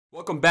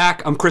Welcome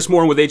back. I'm Chris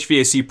Moore with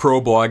HVAC Pro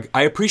Blog.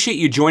 I appreciate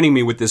you joining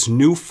me with this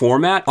new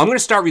format. I'm going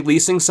to start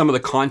releasing some of the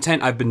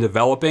content I've been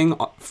developing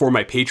for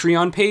my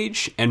Patreon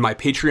page and my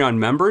Patreon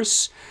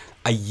members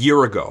a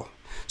year ago.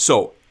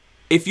 So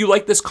if you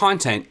like this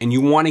content and you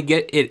want to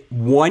get it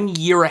 1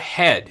 year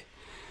ahead,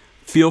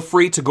 feel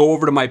free to go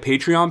over to my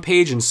Patreon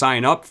page and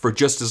sign up for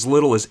just as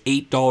little as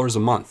 $8 a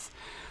month.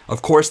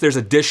 Of course, there's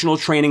additional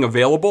training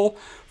available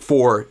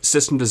for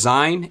system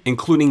design,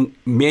 including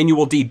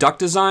manual duct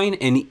design,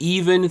 and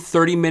even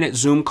 30-minute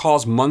Zoom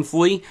calls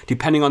monthly,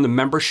 depending on the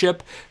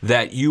membership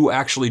that you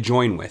actually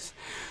join with.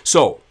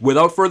 So,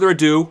 without further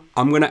ado,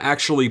 I'm going to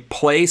actually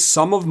play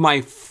some of my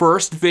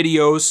first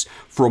videos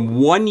from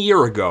 1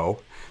 year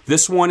ago.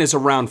 This one is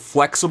around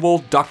flexible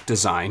duct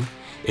design.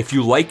 If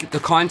you like the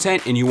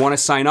content and you want to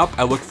sign up,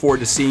 I look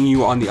forward to seeing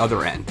you on the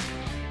other end.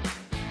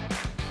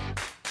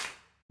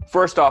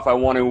 First off, I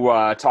want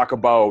to talk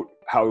about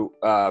how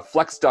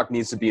flex duct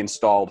needs to be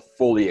installed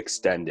fully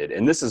extended.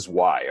 And this is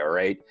why, all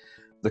right?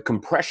 The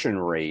compression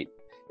rate,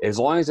 as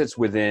long as it's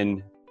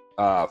within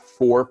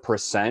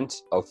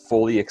 4% of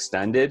fully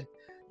extended,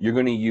 you're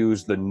going to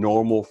use the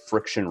normal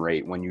friction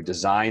rate when you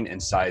design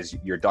and size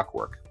your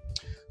ductwork.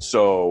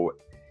 So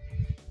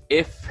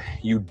if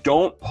you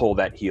don't pull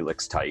that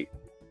helix tight,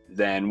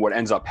 then what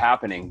ends up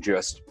happening,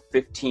 just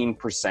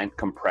 15%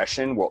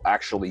 compression will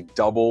actually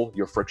double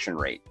your friction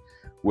rate,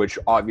 which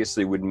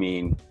obviously would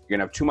mean you're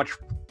gonna have too much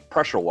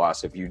pressure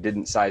loss if you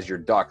didn't size your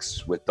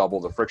ducts with double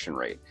the friction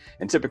rate.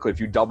 And typically if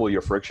you double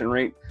your friction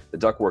rate, the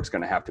ductwork's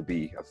gonna have to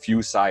be a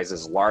few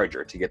sizes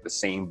larger to get the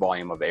same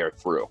volume of air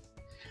through.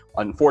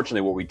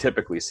 Unfortunately, what we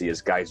typically see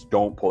is guys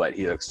don't pull that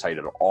helix tight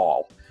at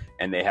all,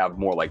 and they have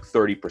more like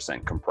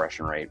 30%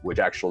 compression rate, which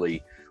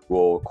actually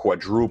will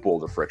quadruple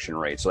the friction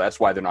rate. So that's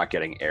why they're not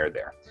getting air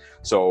there.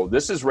 So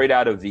this is right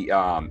out of the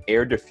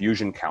Air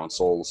Diffusion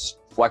Council's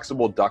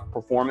Flexible Duct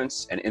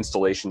Performance and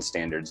Installation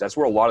Standards. That's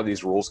where a lot of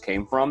these rules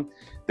came from.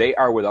 They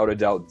are without a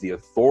doubt the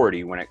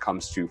authority when it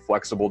comes to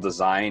flexible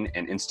design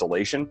and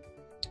installation.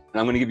 And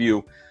I'm going to give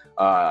you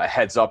a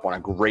heads up on a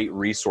great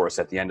resource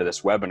at the end of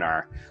this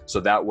webinar, so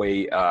that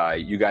way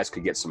you guys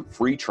could get some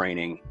free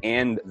training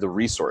and the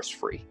resource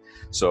free.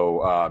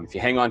 So if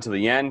you hang on to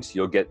the end,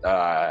 you'll get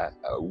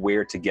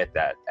where to get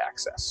that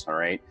access, all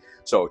right?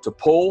 So to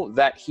pull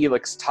that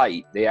helix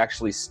tight, they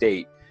actually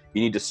state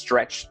you need to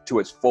stretch to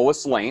its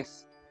fullest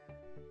length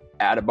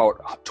at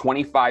about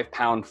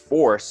 25-pound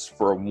force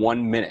for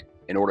 1 minute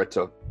in order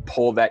to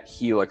pull that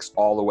helix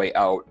all the way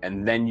out,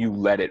 and then you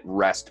let it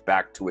rest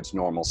back to its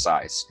normal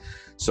size.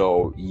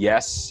 So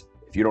yes,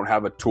 if you don't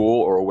have a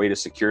tool or a way to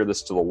secure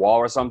this to the wall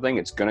or something,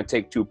 it's going to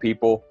take two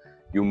people.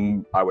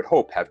 I would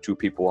hope, have two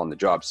people on the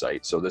job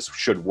site. So this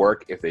should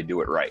work if they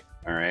do it right.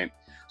 All right.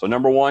 So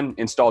number one,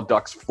 install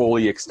ducts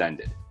fully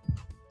extended.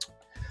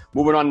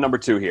 Moving on to number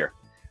two here.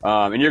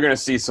 And you're going to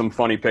see some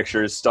funny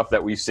pictures, stuff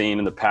that we've seen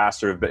in the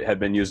past or have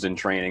been used in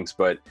trainings.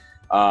 But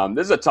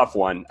this is a tough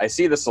one. I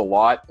see this a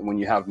lot when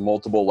you have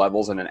multiple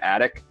levels in an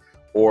attic,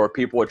 or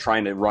people are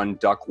trying to run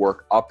ductwork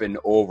up and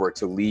over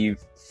to leave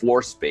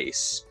floor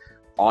space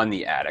on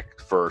the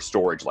attic for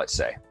storage, let's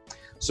say.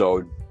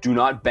 So do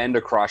not bend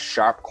across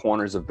sharp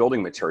corners of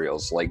building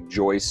materials like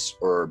joists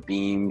or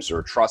beams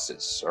or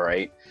trusses, all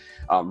right?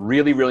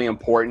 Really, really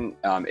important,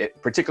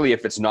 particularly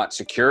if it's not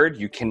secured.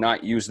 You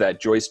cannot use that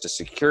joist to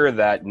secure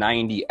that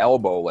 90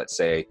 elbow, let's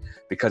say,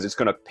 because it's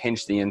gonna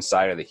pinch the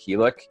inside of the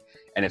helix,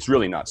 and it's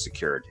really not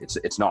secured.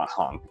 It's not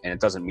hung, and it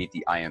doesn't meet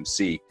the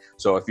IMC.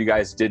 So if you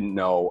guys didn't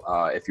know,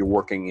 if you're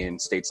working in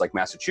states like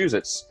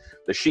Massachusetts,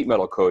 the sheet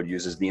metal code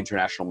uses the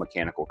International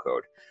Mechanical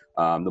Code.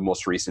 The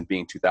most recent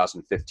being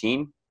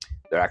 2015.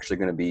 They're actually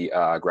going to be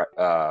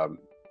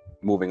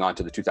moving on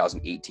to the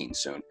 2018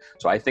 soon.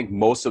 So I think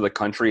most of the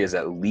country is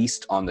at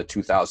least on the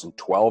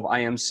 2012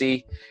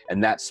 IMC,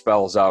 and that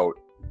spells out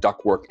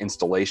ductwork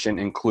installation,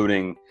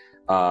 including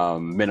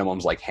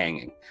minimums like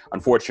hanging.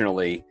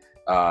 Unfortunately,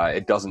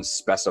 it doesn't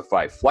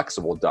specify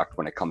flexible duct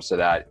when it comes to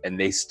that, and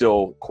they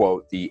still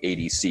quote the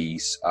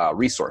ADC's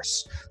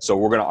resource. So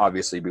we're going to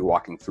obviously be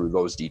walking through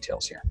those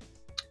details here.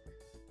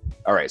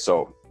 All right,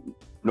 so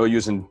no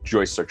using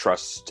joists or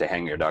trusses to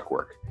hang your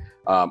ductwork.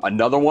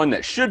 Another one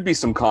that should be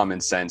some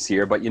common sense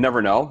here, but you never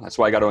know. That's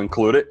why I got to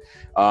include it.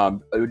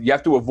 You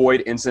have to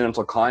avoid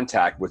incidental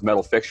contact with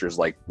metal fixtures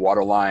like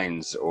water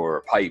lines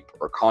or pipe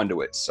or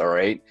conduits, all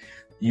right?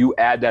 You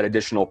add that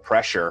additional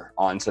pressure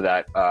onto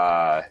that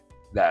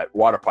that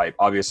water pipe.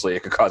 Obviously,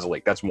 it could cause a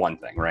leak. That's one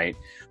thing, right?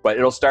 But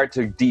it'll start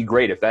to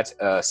degrade. If that's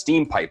a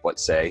steam pipe,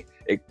 let's say,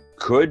 it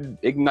could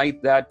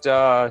ignite that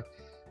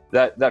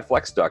that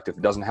flex duct if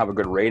it doesn't have a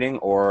good rating,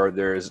 or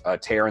there's a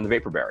tear in the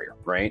vapor barrier,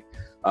 right?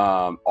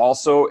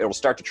 Also, it will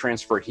start to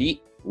transfer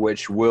heat,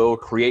 which will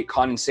create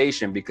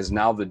condensation because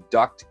now the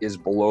duct is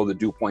below the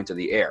dew point of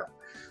the air.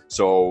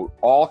 So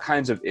all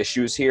kinds of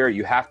issues here.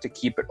 You have to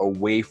keep it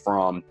away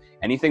from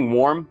anything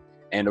warm,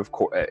 and of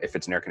course, if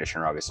it's an air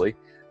conditioner, obviously,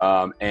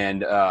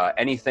 and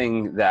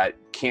anything that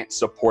can't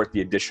support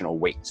the additional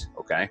weight,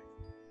 okay?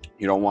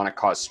 You don't want to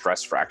cause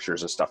stress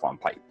fractures or stuff on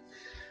pipe.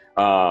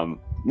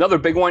 Another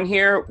big one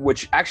here,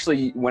 which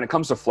actually, when it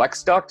comes to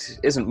flex duct,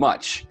 isn't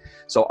much.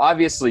 So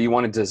obviously you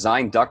want to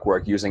design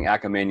ductwork using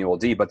ACA Manual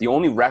D, but the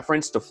only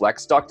reference to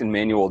flex duct in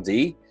Manual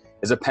D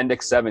is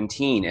Appendix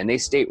 17, and they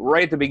state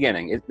right at the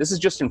beginning, this is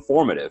just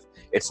informative.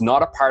 It's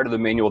not a part of the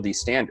Manual D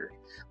standard,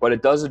 but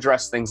it does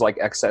address things like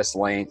excess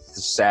length,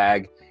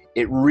 sag.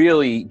 It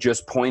really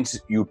just points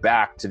you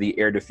back to the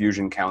Air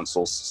Diffusion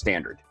Council's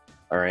standard,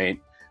 all right?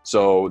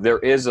 So there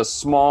is a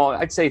small,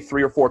 I'd say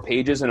 3 or 4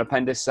 pages in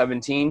Appendix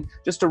 17,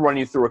 just to run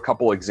you through a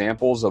couple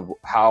examples of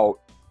how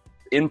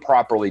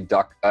improperly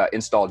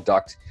installed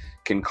duct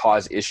can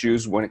cause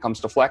issues when it comes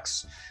to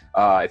flex.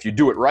 If you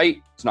do it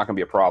right, it's not going to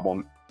be a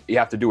problem. You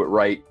have to do it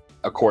right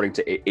according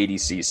to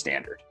ADC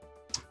standard.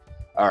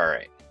 All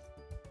right.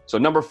 So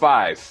number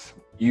 5,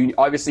 you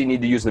obviously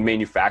need to use the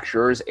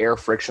manufacturer's air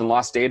friction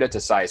loss data to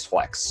size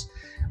flex.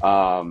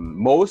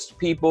 Most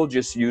people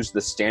just use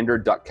the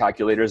standard duct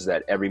calculators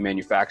that every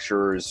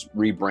manufacturer's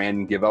rebrand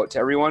and give out to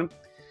everyone.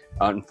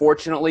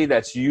 Unfortunately,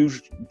 that's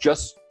used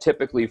just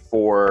typically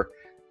for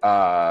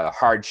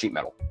hard sheet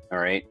metal, all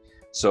right?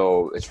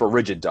 So it's for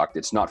rigid duct,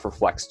 it's not for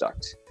flex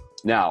duct.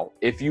 Now,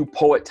 if you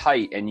pull it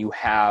tight and you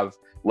have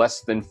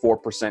less than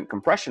 4%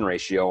 compression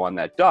ratio on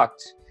that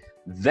duct,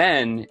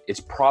 then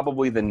it's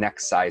probably the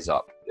next size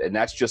up. And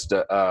that's just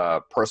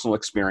a personal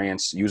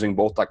experience using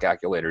both duct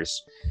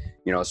calculators.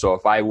 You know, so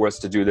if I was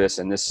to do this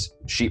and this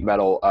sheet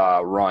metal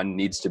run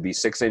needs to be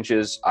 6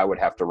 inches, I would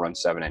have to run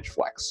 7-inch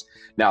flex.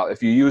 Now,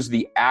 if you use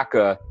the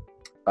ACA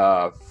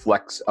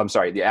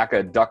the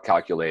ACA duct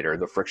calculator,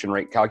 the friction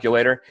rate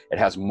calculator, it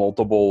has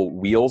multiple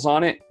wheels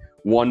on it.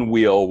 One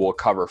wheel will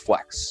cover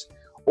flex,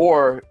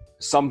 or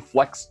some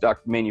flex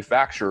duct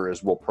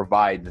manufacturers will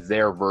provide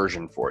their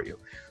version for you.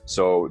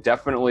 So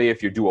definitely,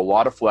 if you do a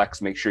lot of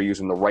flex, make sure you're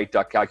using the right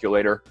duct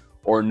calculator,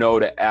 or know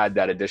to add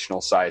that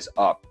additional size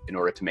up in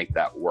order to make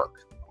that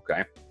work,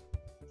 okay?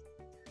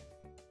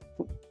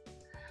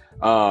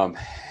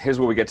 Here's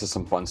where we get to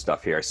some fun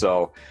stuff here.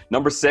 So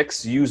number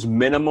 6, use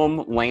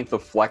minimum length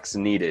of flex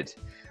needed.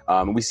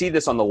 We see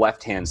this on the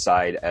left-hand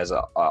side as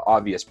a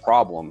obvious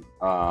problem,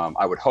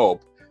 I would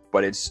hope,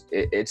 but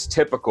it's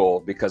typical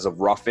because of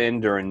rough-in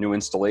during new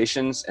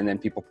installations, and then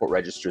people put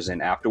registers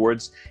in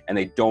afterwards, and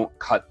they don't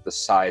cut the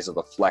size of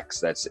the flex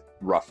that's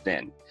roughed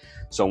in.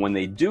 So when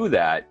they do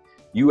that,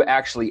 you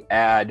actually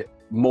add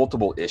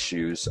multiple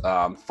issues.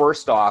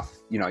 First off,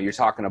 you know, you're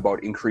talking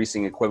about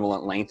increasing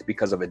equivalent length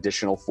because of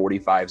additional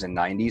 45s and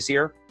 90s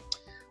here.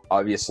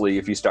 Obviously,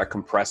 if you start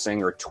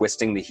compressing or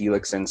twisting the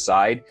helix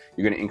inside,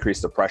 you're going to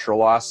increase the pressure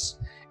loss.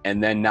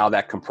 And then now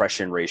that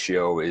compression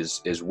ratio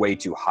is way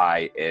too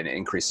high and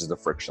increases the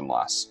friction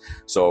loss.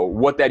 So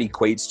what that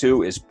equates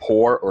to is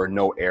poor or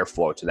no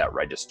airflow to that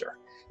register.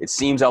 It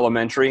seems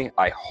elementary.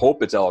 I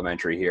hope it's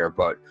elementary here,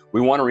 but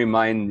we want to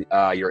remind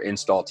your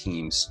install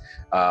teams,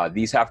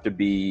 these have to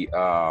be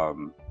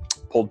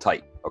pulled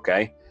tight,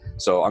 okay?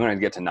 So I'm going to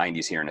get to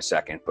 90s here in a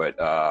second, but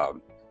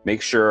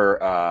make sure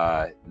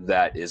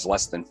that is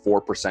less than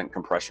 4%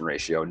 compression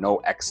ratio, no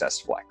excess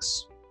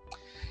flex.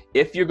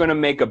 If you're going to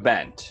make a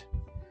bend,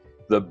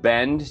 the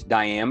bend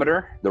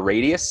diameter, the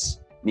radius,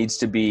 needs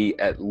to be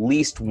at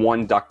least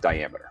 1 duct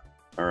diameter.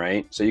 All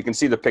right, so you can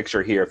see the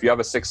picture here. If you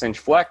have a 6-inch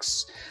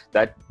flex,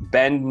 that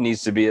bend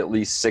needs to be at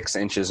least 6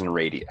 inches in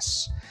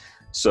radius.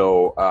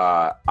 So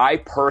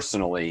I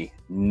personally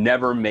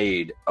never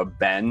made a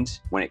bend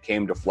when it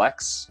came to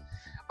flex.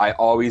 I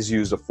always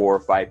used a 4 or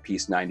 5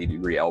 piece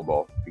 90-degree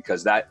elbow,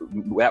 because that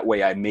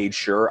way I made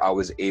sure I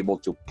was able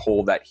to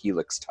pull that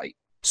helix tight.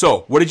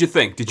 So what did you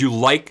think? Did you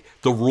like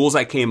the rules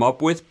I came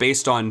up with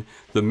based on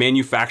the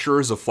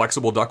manufacturers of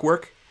flexible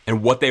ductwork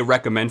and what they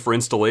recommend for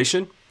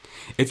installation?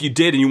 If you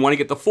did and you want to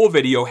get the full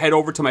video, head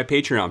over to my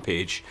Patreon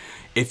page.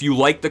 If you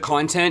like the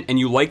content and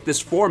you like this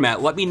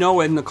format, let me know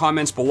in the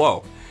comments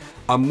below.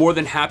 I'm more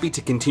than happy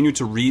to continue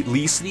to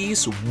release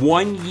these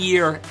 1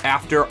 year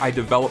after I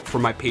develop for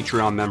my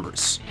Patreon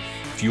members.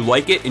 If you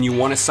like it and you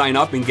want to sign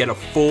up and get a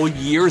full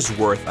year's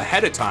worth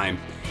ahead of time,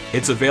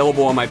 it's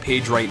available on my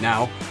page right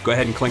now. Go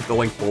ahead and click the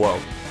link below.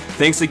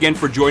 Thanks again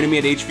for joining me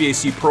at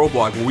HVAC Pro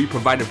Blog, where we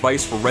provide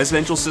advice for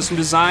residential system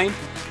design,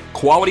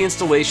 quality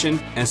installation,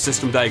 and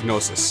system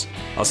diagnosis.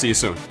 I'll see you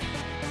soon.